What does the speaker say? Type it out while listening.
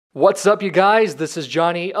What's up, you guys? This is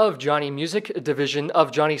Jonny of Jonny Music, a division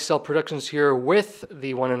of JonnySel Productions here with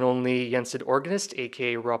the one and only Yensid Organist,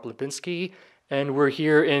 a.k.a. Rob Hlebinsky, and we're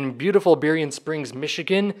here in beautiful Berrien Springs,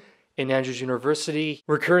 Michigan, in Andrews University.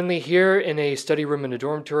 We're currently here in a study room in a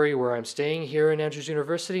dormitory where I'm staying here in Andrews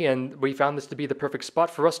University, and we found this to be the perfect spot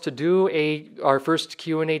for us to do our first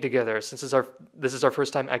Q&A together. Since this is our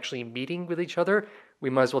first time actually meeting with each other, we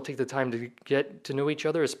might as well take the time to get to know each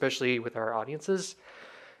other, especially with our audiences.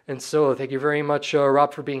 And so, thank you very much,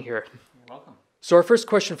 Rob, for being here. You're welcome. So our first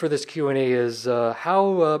question for this Q&A is,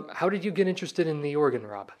 how did you get interested in the organ,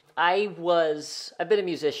 Rob? I've been a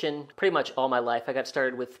musician pretty much all my life. I got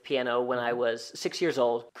started with piano when I was 6 years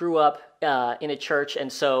old. Grew up in a church,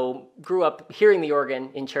 and so grew up hearing the organ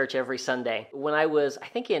in church every Sunday. When I was, I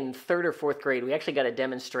think in 3rd or 4th grade, we actually got a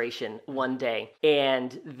demonstration one day,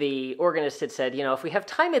 and the organist had said, if we have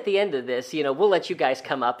time at the end of this, we'll let you guys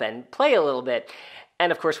come up and play a little bit.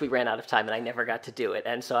 And of course, we ran out of time, and I never got to do it.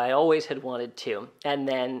 And so I always had wanted to. And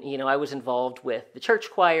then, I was involved with the church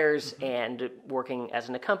choirs and working as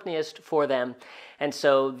an accompanist for them. And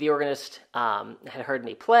so the organist had heard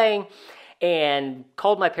me playing and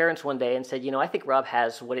called my parents one day and said, I think Rob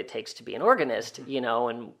has what it takes to be an organist,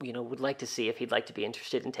 and, would like to see if he'd like to be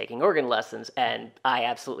interested in taking organ lessons. And I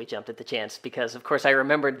absolutely jumped at the chance because, of course, I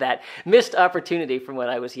remembered that missed opportunity from when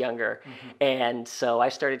I was younger. And so I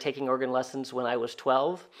started taking organ lessons when I was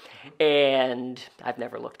 12, and I've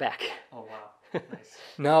never looked back. Oh, wow. Nice.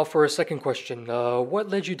 Now, for a second question, what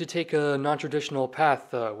led you to take a non-traditional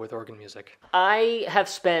path with organ music? I have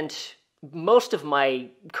spent most of my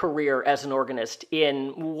career as an organist in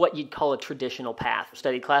what you'd call a traditional path. I've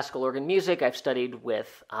studied classical organ music. I've studied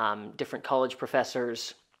with different college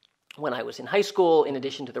professors when I was in high school, in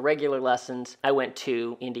addition to the regular lessons. I went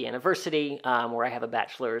to Indiana University, where I have a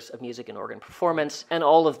bachelor's of music and organ performance, and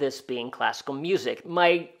all of this being classical music.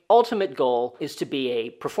 My ultimate goal is to be a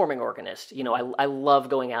performing organist. I love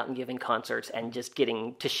going out and giving concerts and just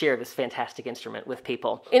getting to share this fantastic instrument with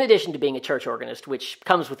people. In addition to being a church organist, which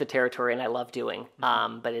comes with the territory and I love doing,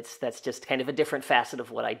 but that's just kind of a different facet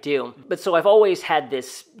of what I do. But so I've always had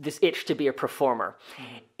this itch to be a performer.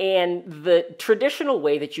 And the traditional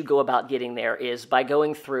way that you go about getting there is by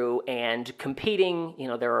going through and competing.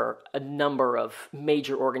 There are a number of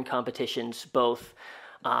major organ competitions, both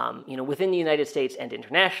within the United States and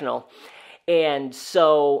international. And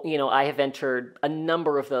so, I have entered a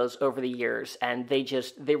number of those over the years, and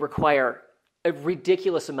they require a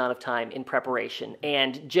ridiculous amount of time in preparation.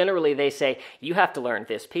 And generally they say, you have to learn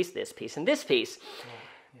this piece, and this piece.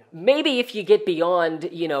 Maybe if you get beyond,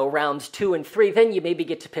 rounds 2 and 3, then you maybe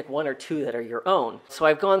get to pick 1 or 2 that are your own. So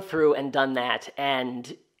I've gone through and done that,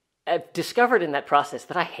 and I've discovered in that process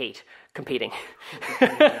that I hate competing.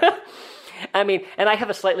 I mean, and I have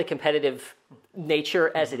a slightly competitive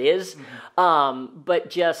nature as it is, but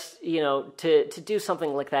just, to do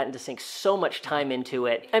something like that and to sink so much time into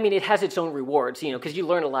it, I mean, it has its own rewards, because you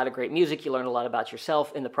learn a lot of great music, you learn a lot about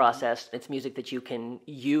yourself in the process. It's music that you can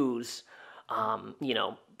use,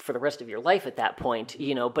 for the rest of your life at that point,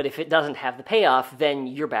 but if it doesn't have the payoff, then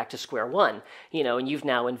you're back to square one, and you've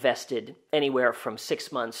now invested anywhere from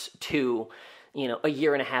 6 months to a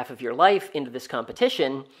year and a half of your life into this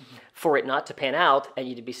competition for it not to pan out and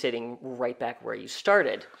you to be sitting right back where you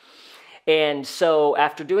started. And so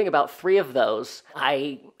after doing about 3 of those,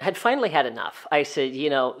 I had finally had enough. I said,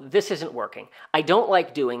 this isn't working. I don't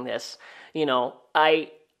like doing this.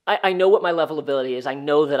 I know what my level of ability is. I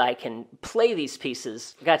know that I can play these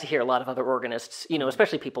pieces. I got to hear a lot of other organists,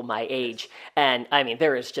 especially people my age. And I mean,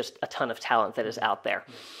 there is just a ton of talent that is out there.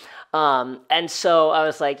 And so I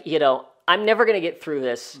was like, I'm never going to get through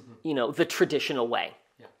this, the traditional way.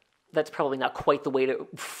 Yeah. That's probably not quite the way to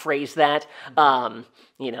phrase that,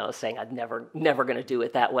 saying I'm never going to do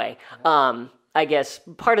it that way. I guess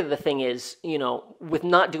part of the thing is, with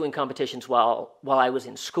not doing competitions while I was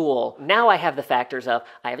in school, now I have the factors of,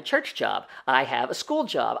 I have a church job, I have a school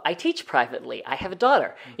job, I teach privately, I have a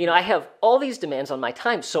daughter. I have all these demands on my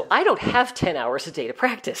time, so I don't have 10 hours a day to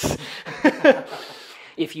practice.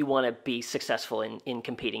 If you want to be successful in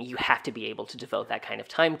competing, you have to be able to devote that kind of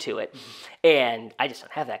time to it. And I just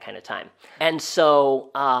don't have that kind of time. And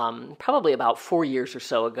so probably about 4 years or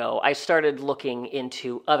so ago, I started looking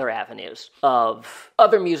into other avenues of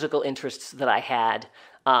other musical interests that I had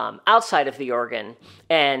outside of the organ,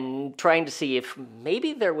 and trying to see if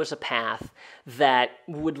maybe there was a path that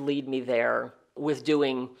would lead me there with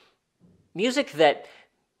doing music that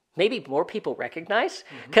maybe more people recognize,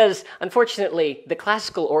 because unfortunately, the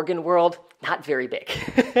classical organ world, not very big.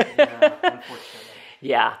 Yeah, unfortunately.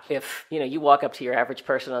 Yeah, if you walk up to your average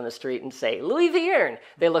person on the street and say, Louis Vierne,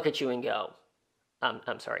 they look at you and go,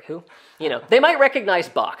 I'm sorry, who? They might recognize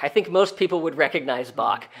Bach. I think most people would recognize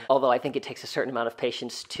Bach, although I think it takes a certain amount of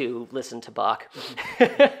patience to listen to Bach.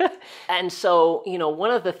 And so,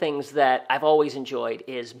 one of the things that I've always enjoyed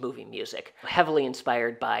is movie music, heavily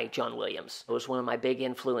inspired by John Williams. It was one of my big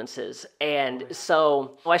influences. And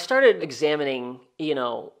so I started examining,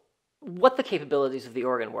 what the capabilities of the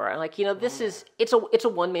organ were. I'm like, it's a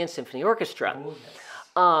one-man symphony orchestra. Oh, yes.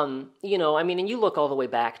 And you look all the way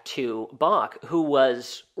back to Bach, who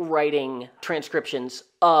was writing transcriptions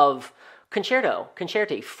of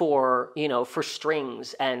concerti for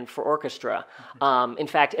strings and for orchestra. In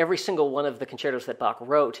fact, every single one of the concertos that Bach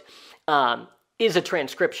wrote is a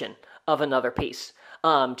transcription of another piece.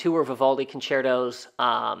 Two were Vivaldi concertos,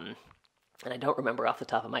 and I don't remember off the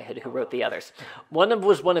top of my head who wrote the others. One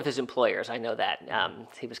was one of his employers, I know that.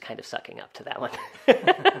 He was kind of sucking up to that one.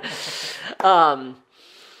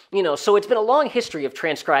 So it's been a long history of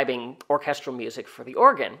transcribing orchestral music for the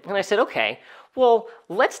organ. And I said, okay, well,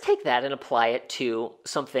 let's take that and apply it to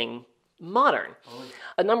something modern. Oh, yeah.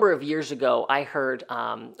 A number of years ago, I heard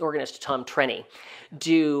organist Tom Trenny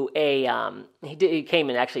do he came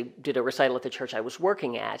and actually did a recital at the church I was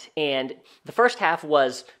working at. And the first half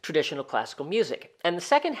was traditional classical music. And the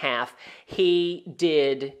second half, he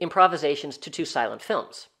did improvisations to 2 silent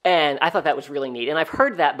films. And I thought that was really neat. And I've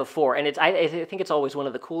heard that before. And I think it's always one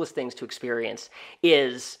of the coolest things to experience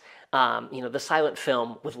is the silent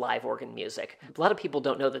film with live organ music. A lot of people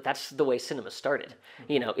don't know that that's the way cinema started,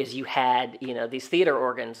 is you had, these theater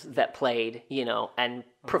organs that played, and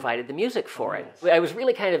provided the music for it. I was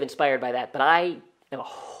really kind of inspired by that, but I am a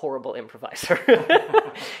horrible improviser.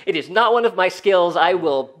 It is not one of my skills. I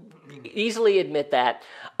will easily admit that,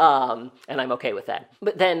 and I'm okay with that.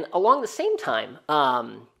 But then along the same time,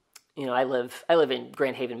 I live in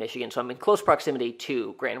Grand Haven, Michigan, so I'm in close proximity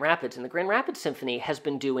to Grand Rapids, and the Grand Rapids Symphony has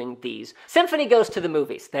been doing these. Symphony goes to the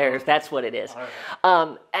movies. That's what it is.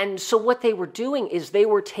 Right. And so what they were doing is they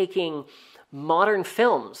were taking modern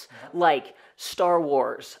films like Star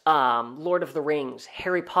Wars, Lord of the Rings,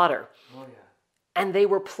 Harry Potter, and they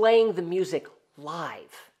were playing the music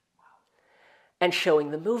live and showing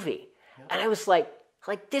the movie. Yep. And I was like,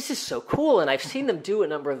 this is so cool, and I've seen them do a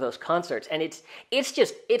number of those concerts, and it's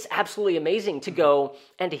absolutely amazing to go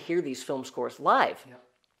and to hear these film scores live. Yep.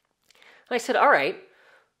 And I said, all right,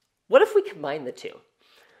 what if we combine the two?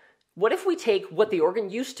 What if we take what the organ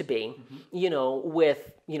used to be, with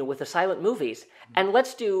the silent movies, and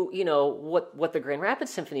let's do, what the Grand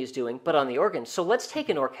Rapids Symphony is doing, but on the organ. So let's take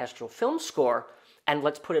an orchestral film score and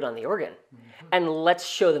let's put it on the organ, and let's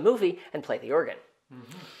show the movie and play the organ.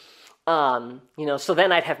 So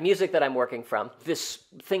then I'd have music that I'm working from, this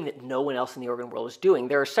thing that no one else in the organ world is doing.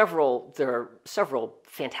 There are several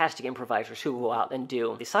fantastic improvisers who go out and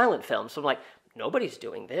do the silent films. So I'm like, nobody's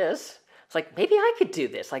doing this. It's like, maybe I could do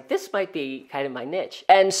this. Like, this might be kind of my niche.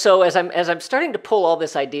 And so as I'm starting to pull all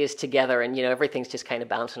these ideas together, and everything's just kind of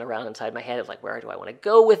bouncing around inside my head of like, where do I want to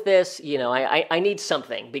go with this? I need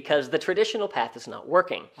something because the traditional path is not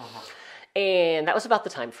working. And that was about the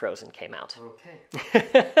time Frozen came out.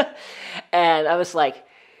 Okay. And I was like,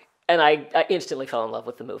 and I instantly fell in love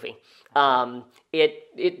with the movie.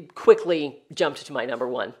 It quickly jumped to my number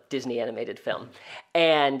 1 Disney animated film.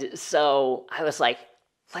 And so I was like,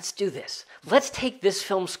 let's do this. Let's take this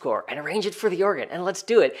film score and arrange it for the organ, and let's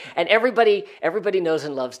do it. And everybody knows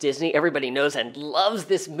and loves Disney. Everybody knows and loves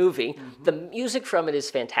this movie. The music from it is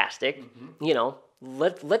fantastic.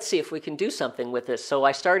 Let's see if we can do something with this. So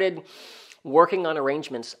I started working on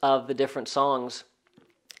arrangements of the different songs,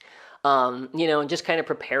 and just kind of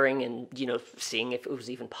preparing and, seeing if it was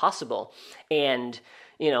even possible. And,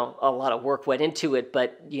 a lot of work went into it,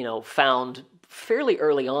 but, found fairly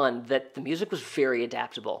early on that the music was very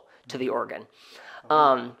adaptable to the organ.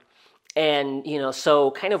 And,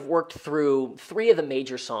 so kind of worked through 3 of the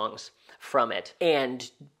major songs from it. And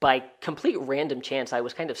by complete random chance, I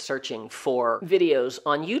was kind of searching for videos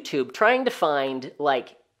on YouTube, trying to find,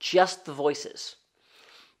 just the voices.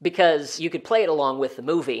 Because you could play it along with the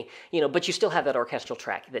movie, but you still have that orchestral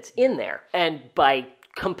track that's in there. And by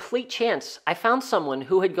complete chance, I found someone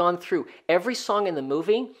who had gone through every song in the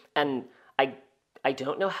movie, and I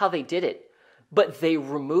don't know how they did it, but they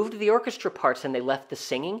removed the orchestra parts and they left the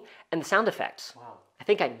singing and the sound effects. Wow. I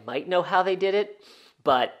think I might know how they did it,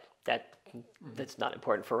 but that's not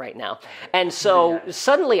important for right now. And so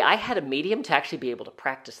suddenly I had a medium to actually be able to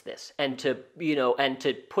practice this and to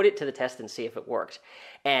put it to the test and see if it worked.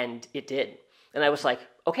 And it did. And I was like,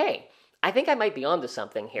 okay, I think I might be onto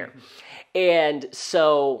something here. And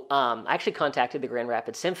so I actually contacted the Grand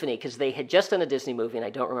Rapids Symphony because they had just done a Disney movie, and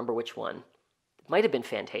I don't remember which one. It might have been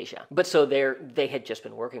Fantasia. But so they had just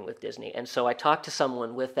been working with Disney. And so I talked to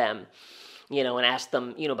someone with them, and asked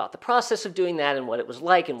them, about the process of doing that and what it was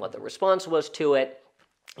like and what the response was to it.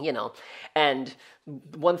 And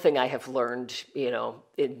one thing I have learned,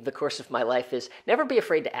 in the course of my life is never be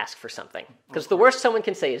afraid to ask for something. Because the worst someone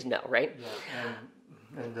can say is no, right?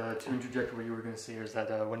 Yeah, and to interject what you were going to say is that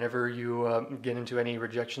whenever you get into any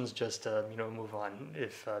rejections, just, move on.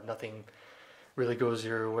 If nothing really goes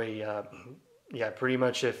your way, pretty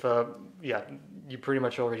much you pretty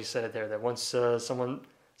much already said it there, that once someone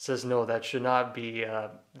says no, that should not be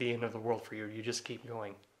the end of the world for you. You just keep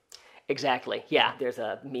going. Exactly. Yeah, there's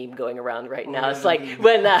a meme going around right now. It's like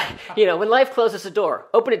when when life closes a door,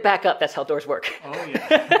 open it back up. That's how doors work. Oh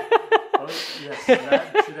yeah. Oh yes,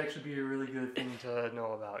 that should actually be a really good thing to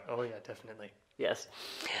know about. Oh yeah, definitely. Yes.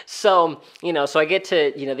 So so I get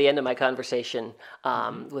to the end of my conversation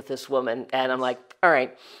with this woman, and I'm like, all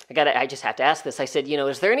right, I just have to ask this. I said,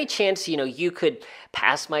 is there any chance you could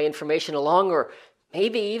pass my information along, or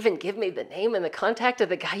maybe even give me the name and the contact of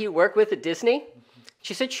the guy you work with at Disney?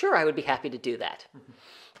 She said, sure, I would be happy to do that.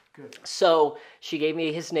 Good. So she gave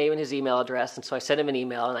me his name and his email address, and so I sent him an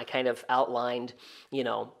email, and I kind of outlined,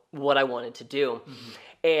 what I wanted to do.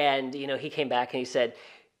 And, he came back and he said,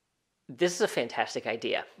 this is a fantastic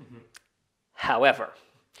idea. However,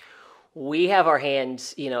 we have our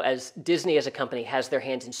hands, as Disney as a company has their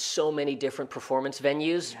hands in so many different performance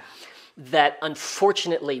venues that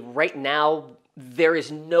unfortunately right now there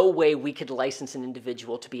is no way we could license an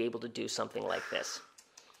individual to be able to do something like this.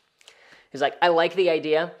 He's like, I like the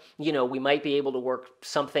idea. We might be able to work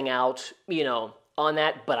something out, on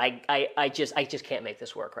that, but I just can't make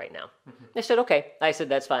this work right now. I said, okay. I said,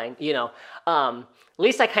 that's fine. At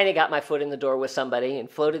least I kind of got my foot in the door with somebody and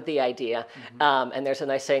floated the idea. And there's a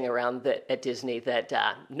nice saying around at Disney that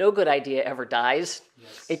no good idea ever dies.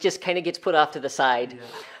 Yes. It just kind of gets put off to the side.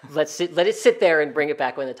 Yeah. Let it sit there and bring it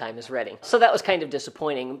back when the time is ready. So that was kind of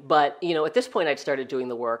disappointing. But, at this point I'd started doing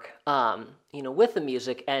the work, with the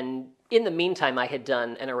music. And in the meantime, I had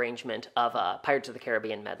done an arrangement of a Pirates of the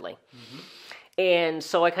Caribbean medley. And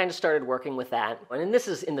so I kind of started working with that. And this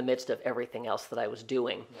is in the midst of everything else that I was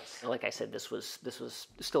doing. Yes. Like I said, this was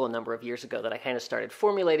still a number of years ago that I kind of started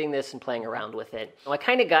formulating this and playing around with it. I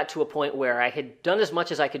kind of got to a point where I had done as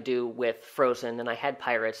much as I could do with Frozen, and I had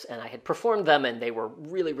Pirates, and I had performed them, and they were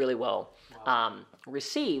really, really well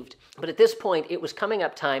received. But at this point, it was coming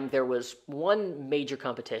up time. There was one major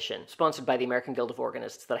competition sponsored by the American Guild of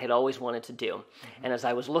Organists that I had always wanted to do. And as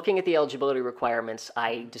I was looking at the eligibility requirements,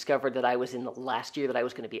 I discovered that I was in the last year that I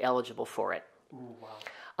was going to be eligible for it. Ooh,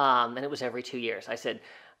 wow. And it was every 2 years. I said,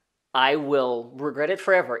 I will regret it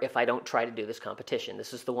forever if I don't try to do this competition.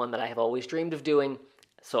 This is the one that I have always dreamed of doing,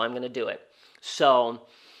 so I'm going to do it. So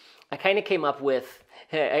I kind of came up with,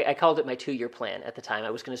 I called it my 2-year plan at the time. I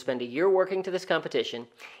was going to spend a year working to this competition.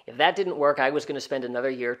 If that didn't work, I was going to spend another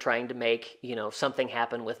year trying to make, something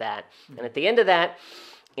happen with that. And at the end of that,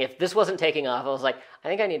 if this wasn't taking off, I was like, I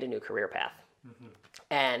think I need a new career path.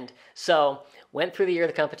 And so went through the year of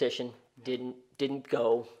the competition, didn't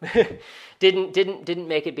go, didn't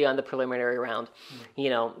make it beyond the preliminary round.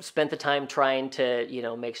 Spent the time trying to,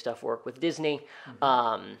 make stuff work with Disney.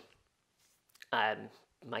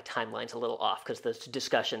 My timeline's a little off because the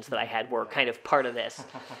discussions that I had were kind of part of this,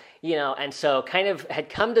 and so kind of had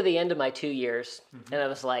come to the end of my 2 years, and I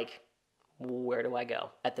was like, where do I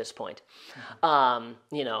go at this point?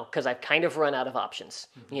 Because I've kind of run out of options.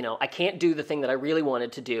 I can't do the thing that I really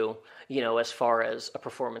wanted to do, as far as a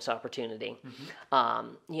performance opportunity.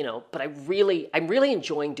 But I'm really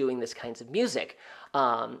enjoying doing this kinds of music.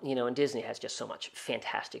 And Disney has just so much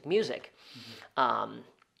fantastic music.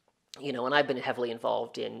 And I've been heavily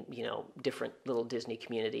involved in, different little Disney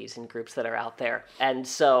communities and groups that are out there. And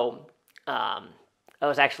so I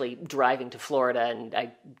was actually driving to Florida, and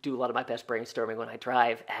I do a lot of my best brainstorming when I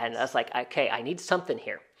drive. And I was like, okay, I need something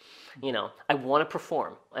here. I want to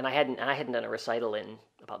perform. And I hadn't done a recital in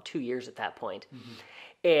about 2 years at that point.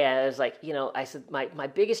 And I was like, I said, my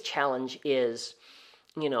biggest challenge is,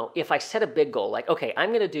 if I set a big goal, like, okay, I'm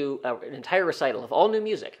going to do an entire recital of all new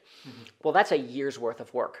music. Well, that's a year's worth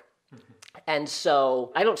of work. And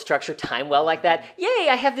so I don't structure time well like that. Yay,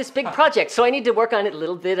 I have this big project, so I need to work on it a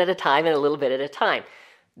little bit at a time and a little bit at a time.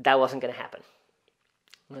 That wasn't going to happen.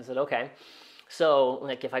 And I said, okay. So,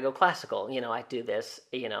 like, if I go classical, I do this,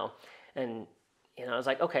 and, I was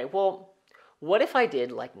like, okay, well, what if I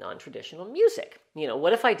did, like, non-traditional music?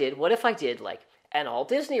 What if I did, like, an all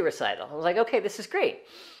Disney recital? I was like, okay, this is great.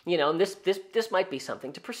 And this might be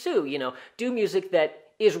something to pursue, do music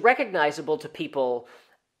that is recognizable to people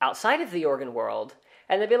outside of the organ world,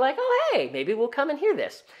 And they'd be like, oh, hey, maybe we'll come and hear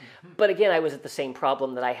this. But again, I was at the same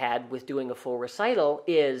problem that I had with doing a full recital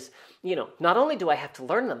is, not only do I have to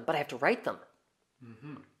learn them, but I have to write them.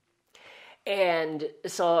 And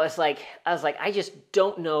so I was like, I just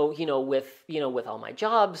don't know, with all my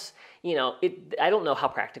jobs, I don't know how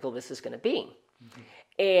practical this is going to be.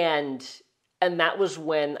 And that was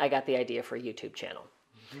when I got the idea for a YouTube channel.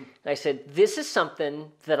 And I said, this is something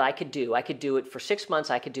that I could do. I could do it for 6 months.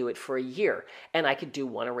 I could do it for a year. And I could do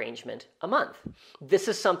one arrangement a month. This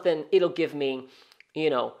is something, it'll give me,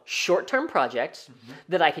 short-term projects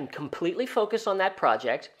that I can completely focus on that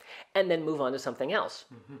project and then move on to something else.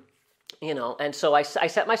 And so I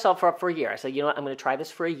set myself up for a year. I said, I'm going to try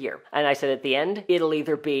this for a year. And I said, at the end, it'll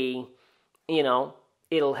either be,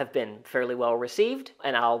 it'll have been fairly well received,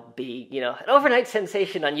 and I'll be, an overnight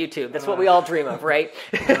sensation on YouTube. That's what we all dream of, right?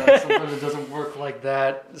 Sometimes it doesn't work like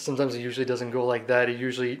that. Sometimes it usually doesn't go like that. It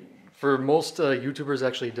usually, for most YouTubers,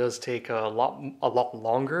 actually does take a lot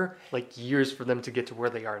longer, like years for them to get to where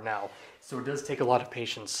they are now. So it does take a lot of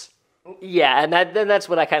patience. Yeah, and that's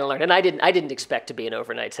what I kind of learned. And I didn't expect to be an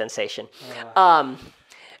overnight sensation.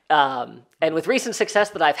 And with recent success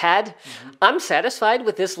that I've had, I'm satisfied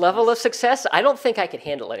with this level of success. I don't think I can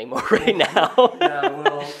handle anymore right now.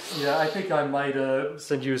 I think I might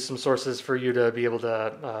send you some sources for you to be able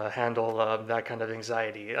to handle that kind of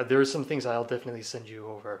anxiety. There are some things I'll definitely send you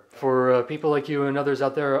over. For people like you and others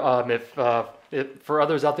out there, if for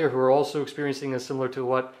others out there who are also experiencing similar to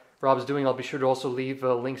what Rob's doing, I'll be sure to also leave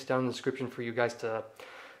links down in the description for you guys to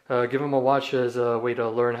give them a watch as a way to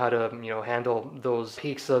learn how to, handle those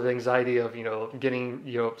peaks of anxiety of, getting,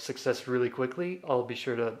 success really quickly. I'll be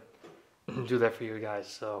sure to do that for you guys.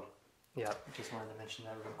 So, yeah, just wanted to mention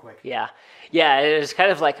that real quick. Yeah, it was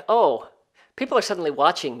kind of like, oh, people are suddenly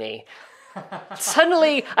watching me.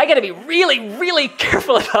 Suddenly, I got to be really, really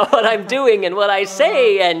careful about what I'm doing and what I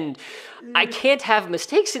say, and I can't have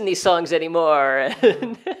mistakes in these songs anymore.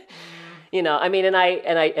 And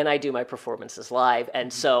I do my performances live,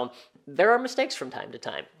 and so there are mistakes from time to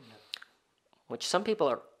time, which some people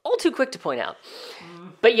are all too quick to point out.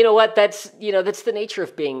 But you know what? That's the nature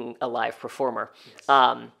of being a live performer.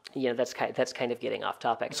 Yes. That's kind of getting off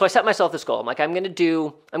topic. So I set myself this goal. I'm like, I'm going to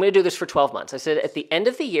do this for 12 months. I said at the end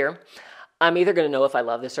of the year, I'm either going to know if I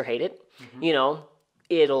love this or hate it.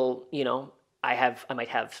 I might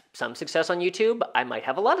have some success on YouTube. I might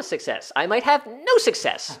have a lot of success. I might have no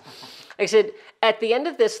success. I said, at the end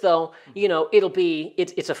of this, though,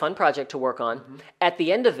 it's a fun project to work on. At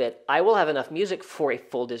the end of it, I will have enough music for a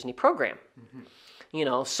full Disney program.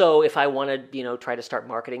 So if I want to, try to start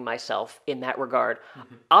marketing myself in that regard,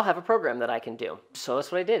 I'll have a program that I can do. So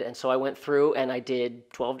that's what I did. And so I went through and I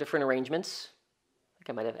did 12 different arrangements.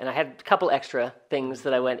 I might have, and I had a couple extra things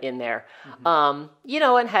that I went in there, and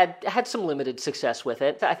had some limited success with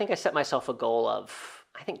it. I think I set myself a goal of,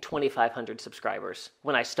 2,500 subscribers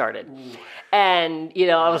when I started. And,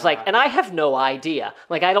 I was like, and I have no idea.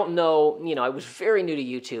 Like, I don't know, I was very new to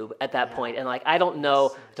YouTube at that point, and like, I don't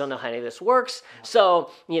know how any of this works.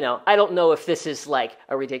 So, I don't know if this is like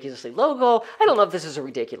a ridiculously low goal. I don't know if this is a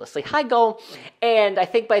ridiculously high goal. And I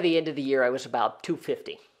think by the end of the year, I was about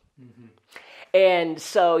 250. And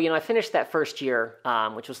so, I finished that first year,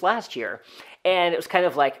 which was last year, and it was kind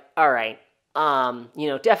of like, all right,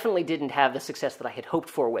 definitely didn't have the success that I had hoped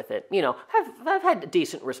for with it. I've had a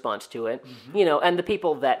decent response to it, and the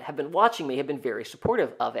people that have been watching me have been very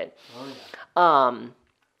supportive of it. I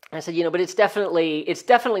said, but it's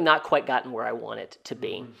definitely not quite gotten where I want it to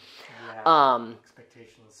be.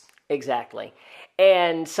 Expectations. Exactly.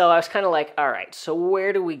 And so I was kind of like, all right, so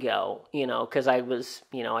where do we go? Because I was,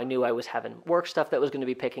 I knew I was having work stuff that was going to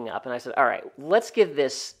be picking up. And I said, all right, let's give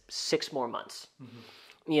this 6 more months,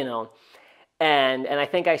 And I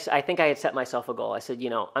think I had set myself a goal. I said,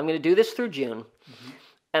 I'm going to do this through June,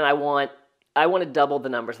 and I want to double the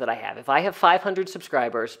numbers that I have. If I have 500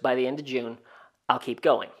 subscribers by the end of June, I'll keep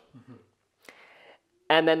going.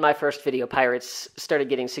 And then my first video, Pirates, started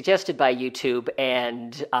getting suggested by YouTube,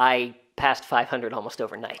 and I passed 500 almost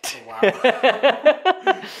overnight. Wow.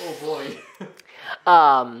 Oh boy.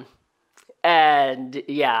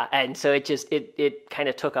 And so it kind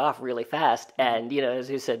of took off really fast. And, as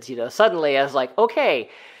you said, suddenly I was like, okay,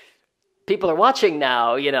 people are watching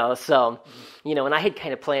now, so, and I had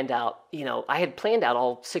kind of planned out,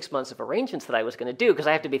 all 6 months of arrangements that I was going to do, because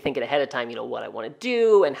I have to be thinking ahead of time, what I want to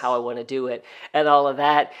do and how I want to do it and all of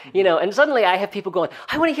that, and suddenly I have people going,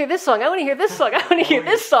 I want to hear this song. I want to hear this song. I want to hear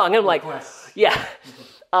this song. And I'm like, yeah.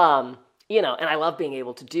 And I love being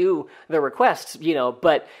able to do the requests,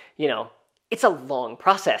 but, it's a long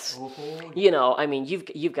process. You know, I mean,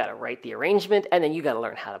 you've got to write the arrangement, and then you got to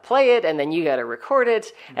learn how to play it, and then you got to record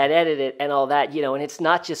it and edit it and all that. You know, and it's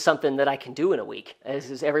not just something that I can do in a week. This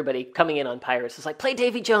is everybody coming in on Pirates. It's like, play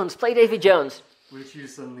Davy Jones, play Davy Jones. Which you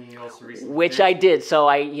suddenly also recently Which did. I did. So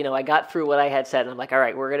I got through what I had said, and I'm like, all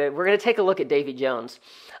right, we're gonna take a look at Davy Jones,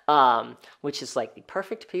 which is like the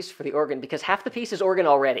perfect piece for the organ because half the piece is organ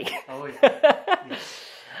already. Oh yeah.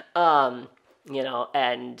 Yes. You know,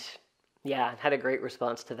 and yeah, had a great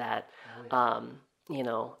response to that. Oh, yeah. You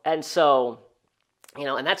know, and so, you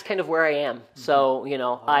know, and that's kind of where I am. So, you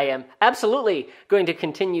know, I am absolutely going to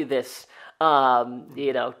continue this,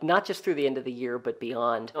 you know, not just through the end of the year, but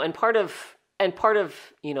beyond. And part of,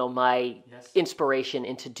 you know, my inspiration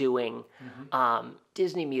into doing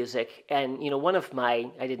Disney music, and, you know, one of my,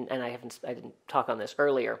 I didn't talk on this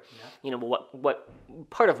earlier, you know, what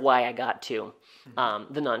part of why I got to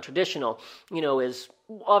the non-traditional, you know, is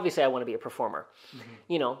obviously I want to be a performer,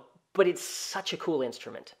 you know, but it's such a cool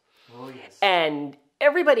instrument. Oh, yes. And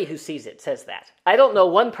everybody who sees it says that. I don't know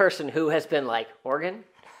one person who has been like, organ?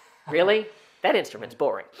 Really? That instrument's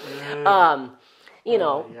boring. You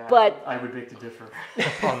know, yeah, but I would beg to differ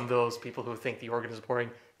on those people who think the organ is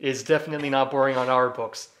boring. It's definitely not boring on our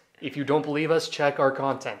books. If you don't believe us, check our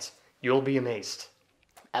content. You'll be amazed.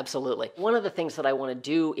 Absolutely. One of the things that I want to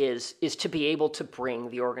do is to be able to bring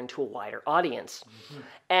the organ to a wider audience.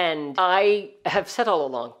 And I have said all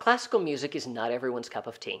along, classical music is not everyone's cup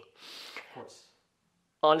of tea. Of course.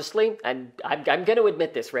 Honestly, I'm going to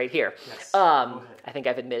admit this right here. Yes. Go ahead. I think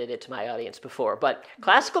I've admitted it to my audience before, but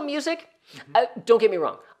classical music, don't get me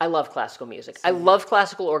wrong, I love classical music. I love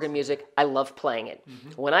classical organ music. I love playing it.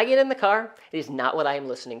 When I get in the car, it is not what I am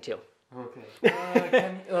listening to.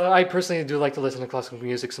 Okay. I personally do like to listen to classical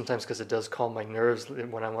music sometimes because it does calm my nerves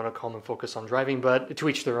when I want to calm and focus on driving, but to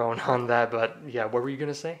each their own on that. But yeah, what were you going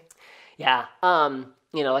to say? Yeah.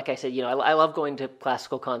 You know, like I said, you know, I love going to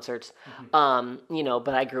classical concerts, you know,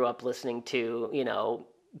 but I grew up listening to, you know,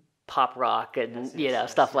 pop rock and, you know,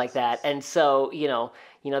 stuff like that. And so, you know,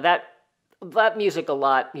 that music a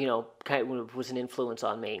lot, you know, kind of was an influence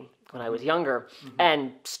on me when I was younger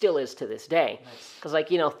and still is to this day. Because,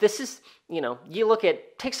 like, you know, this is, you know, you look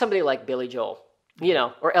at, take somebody like Billy Joel, you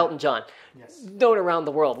know, or Elton John, known around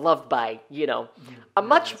the world, loved by, you know, a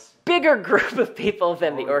much bigger group of people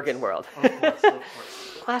than the organ world. Of course.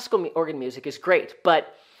 Classical organ music is great,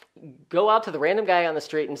 but go out to the random guy on the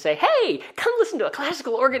street and say, hey, come listen to a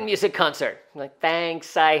classical organ music concert. I'm like,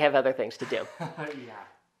 thanks, I have other things to do.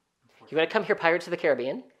 You want to come hear Pirates of the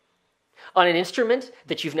Caribbean on an instrument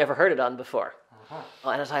that you've never heard it on before?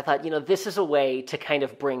 And so I thought, you know, this is a way to kind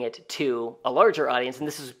of bring it to a larger audience, and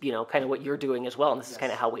this is, you know, kind of what you're doing as well, and this is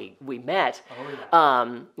kind of how we met,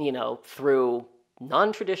 you know, through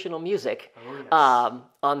non-traditional music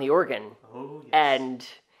on the organ. And,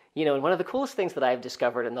 you know, and one of the coolest things that I've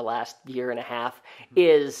discovered in the last year and a half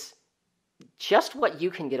is just what you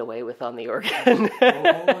can get away with on the organ.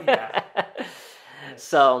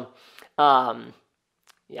 So,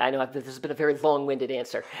 yeah, I know this has been a very long-winded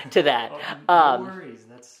answer to that. No worries,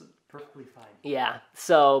 that's perfectly fine. Yeah,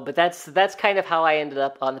 so, but that's kind of how I ended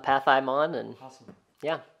up on the path I'm on, and Awesome.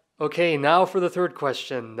 Yeah. Okay, now for the third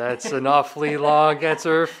question. That's an awfully long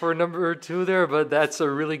answer for number 2 there, but that's a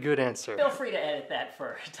really good answer. Feel free to edit that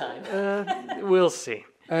for time. We'll see.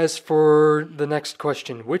 As for the next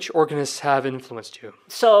question, which organists have influenced you?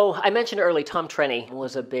 So I mentioned early, Tom Trenny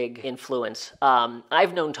was a big influence.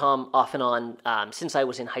 I've known Tom off and on since I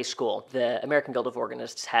was in high school. The American Guild of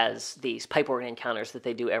Organists has these pipe organ encounters that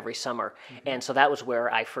they do every summer, and so that was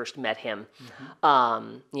where I first met him,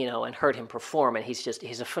 you know, and heard him perform. And he's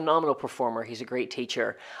a phenomenal performer. He's a great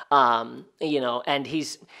teacher, you know, and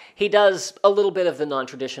he does a little bit of the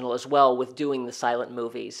non-traditional as well with doing the silent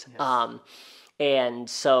movies. And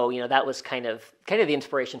so, you know, that was kind of the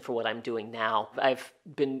inspiration for what I'm doing now. I've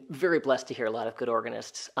been very blessed to hear a lot of good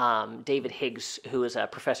organists. David Higgs, who is a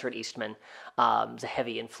professor at Eastman, is a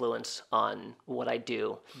heavy influence on what I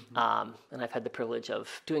do. And I've had the privilege of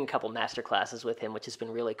doing a couple master classes with him, which has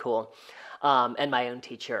been really cool. And my own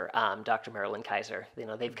teacher, Dr. Marilyn Kaiser. You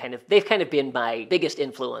know, they've kind of been my biggest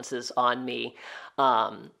influences on me.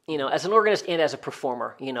 You know, as an organist and as a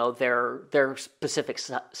performer, you know, their specific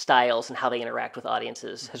styles and how they interact with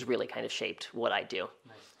audiences has really kind of shaped what I do.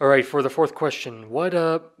 All right, for the fourth question, what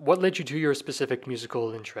led you to your specific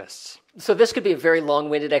musical interests? So this could be a very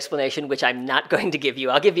long-winded explanation, which I'm not going to give you.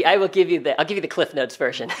 I'll give you the Cliff Notes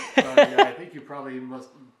version. Yeah, I think you probably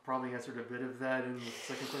answered a bit of that in the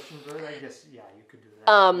second question, but I guess, yeah, you could do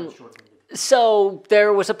that. So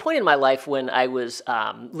there was a point in my life when I was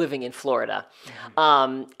living in Florida,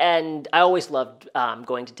 and I always loved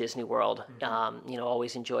going to Disney World.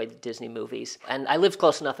 Always enjoyed the Disney movies, and I lived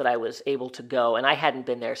close enough that I was able to go. And I hadn't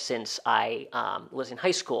been there since I was in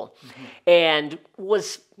high school, and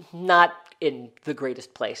was not in the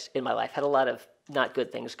greatest place in my life. Had a lot of not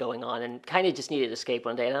good things going on, and kind of just needed escape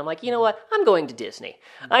one day. And I'm like, you know what? I'm going to Disney.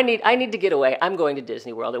 I need to get away. I'm going to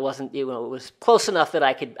Disney World. It wasn't, it was close enough that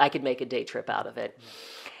I could make a day trip out of it.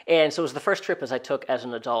 And so it was the first trip as I took as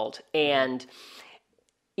an adult, and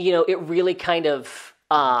it really kind of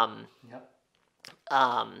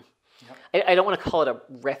I don't want to call it a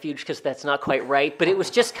refuge because that's not quite right, but it was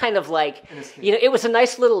just kind of like, it was a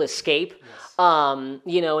nice little escape, and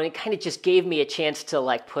it kind of just gave me a chance to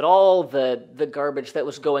like put all the garbage that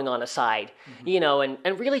was going on aside,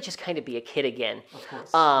 and really just kind of be a kid again. Of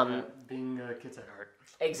course, being kids at heart.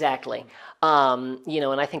 Exactly.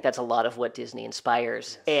 And I think that's a lot of what Disney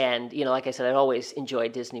inspires. Yes. And, like I said, I've always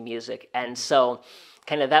enjoyed Disney music. And so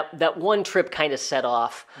kind of that one trip kind of set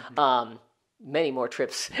off many more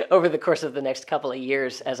trips over the course of the next couple of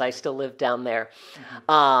years as I still lived down there.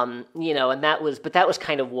 And that was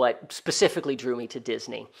kind of what specifically drew me to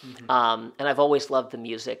Disney. And I've always loved the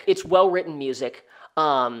music. It's well-written music.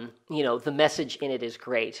 The message in it is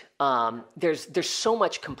great. There's so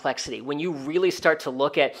much complexity. When you really start to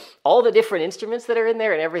look at all the different instruments that are in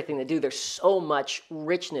there and everything they do, there's so much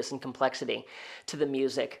richness and complexity to the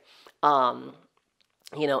music. And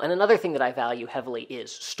another thing that I value heavily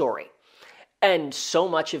is story. And so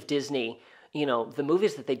much of Disney, the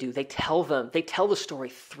movies that they do, they tell the story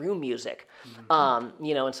through music. And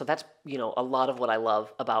so that's, a lot of what I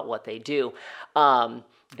love about what they do. And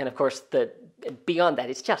of course, beyond that,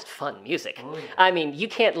 it's just fun music. Oh, yeah. I mean, you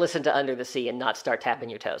can't listen to Under the Sea and not start tapping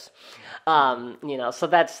your toes. So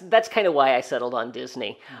that's kind of why I settled on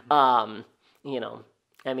Disney.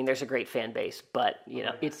 There's a great fan base, but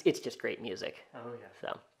it's just great music. Oh yeah.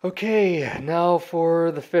 So. Okay, now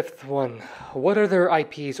for the fifth one. What other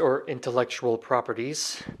IPs or intellectual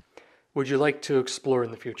properties would you like to explore in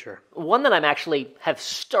the future? One that I'm actually have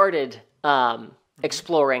started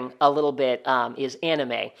exploring a little bit is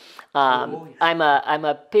anime. I'm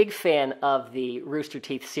a big fan of the Rooster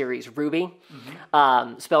Teeth series RWBY,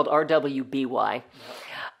 spelled RWBY.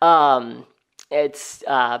 It's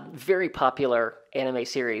a very popular anime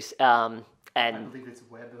series. And I believe it's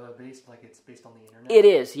web-based, like it's based on the internet? It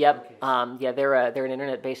is, yep. Okay. They're an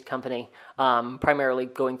internet-based company, primarily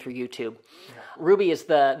going through YouTube. Yeah. RWBY is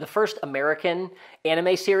the first American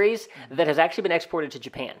anime series that has actually been exported to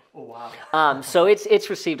Japan. Oh, wow. So it's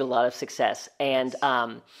received a lot of success. And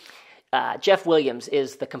Jeff Williams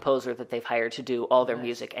is the composer that they've hired to do all their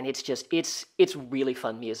music, and it's really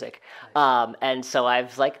fun music. And so I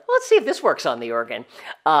was like, let's see if this works on the organ.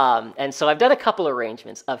 And so I've done a couple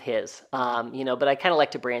arrangements of his, but I kind of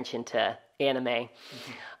like to branch into anime,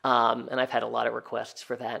 and I've had a lot of requests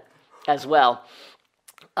for that as well.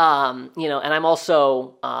 And I'm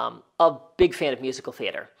also a big fan of musical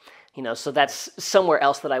theater. So that's somewhere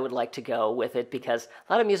else that I would like to go with it, because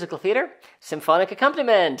a lot of musical theater, symphonic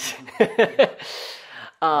accompaniment,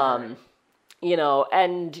 and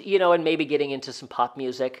maybe getting into some pop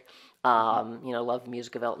music, love the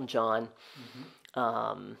music of Elton John,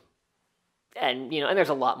 and there's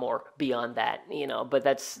a lot more beyond that, but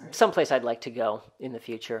that's someplace I'd like to go in the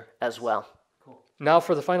future as well. Now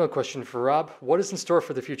for the final question for Rob, what is in store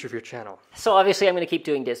for the future of your channel? So obviously I'm going to keep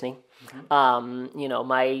doing Disney.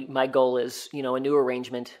 My goal is, a new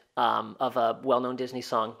arrangement of a well-known Disney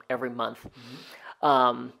song every month.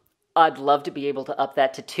 I'd love to be able to up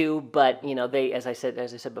that to 2, but they, as I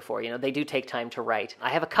said before, they do take time to write.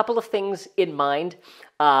 I have a couple of things in mind.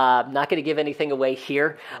 I'm not going to give anything away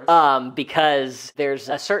here, because there's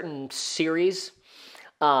a certain series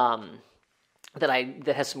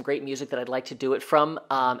that has some great music that I'd like to do it from,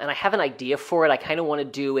 and I have an idea for it. I kind of want to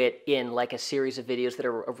do it in like a series of videos that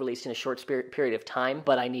are released in a short period of time,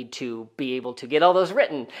 but I need to be able to get all those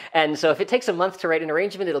written. And so if it takes a month to write an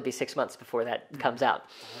arrangement, it'll be 6 months before that comes out.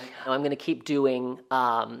 I'm going to keep doing,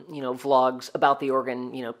 vlogs about the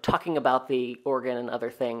organ, talking about the organ and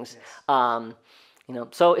other things.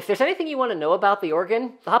 So if there's anything you want to know about the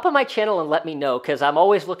organ, hop on my channel and let me know, because I'm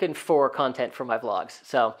always looking for content for my vlogs.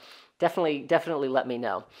 So definitely let me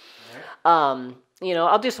know. Right.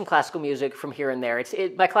 I'll do some classical music from here and there.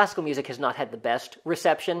 My classical music has not had the best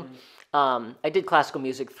reception. I did classical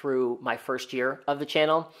music through my first year of the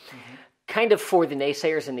channel, kind of for the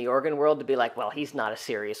naysayers in the organ world to be like, well, he's not a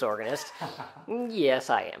serious organist. Yes,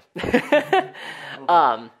 I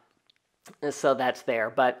am. So that's there.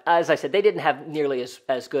 But as I said, they didn't have nearly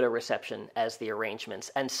as good a reception as the arrangements.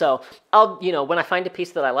 And so I'll, when I find a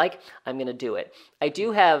piece that I like, I'm going to do it. I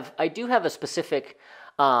do have a specific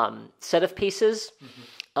set of pieces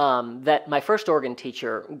that my first organ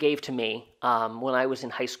teacher gave to me when I was in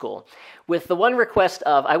high school, with the one request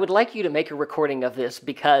of, I would like you to make a recording of this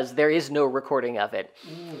because there is no recording of it.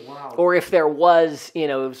 Ooh, wow. Or if there was, it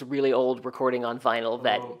was a really old recording on vinyl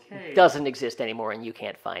that doesn't exist anymore and you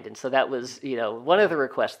can't find. And so that was, one of the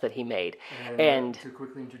requests that he made. And to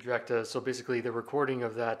quickly interject, so basically the recording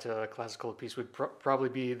of that classical piece would probably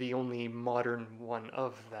be the only modern one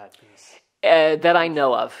of that piece. That I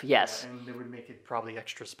know of, yes. And it would make it probably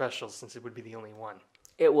extra special since it would be the only one.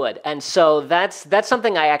 It would. And so that's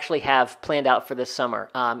something I actually have planned out for this summer.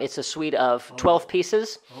 It's a suite of 12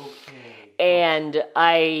 pieces. Okay. And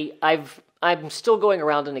I'm still going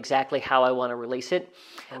around on exactly how I want to release it.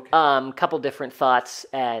 Okay. Couple different thoughts,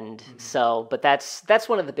 and but that's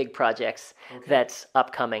one of the big projects that's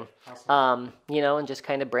upcoming. Awesome. And just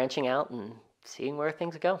kind of branching out and seeing where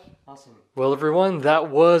things go. Awesome. Well, everyone, that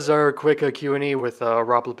was our quick Q&A with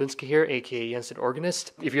Rob Hlebinsky here, a.k.a. Yensid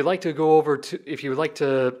Organist. If you'd like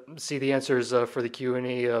to see the answers for the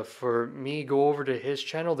Q&A for me, go over to his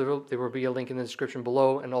channel. There will be a link in the description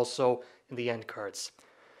below and also in the end cards.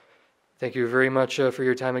 Thank you very much for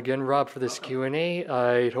your time again, Rob, for this Q&A.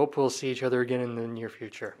 I hope we'll see each other again in the near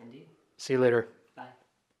future. Indeed. See you later.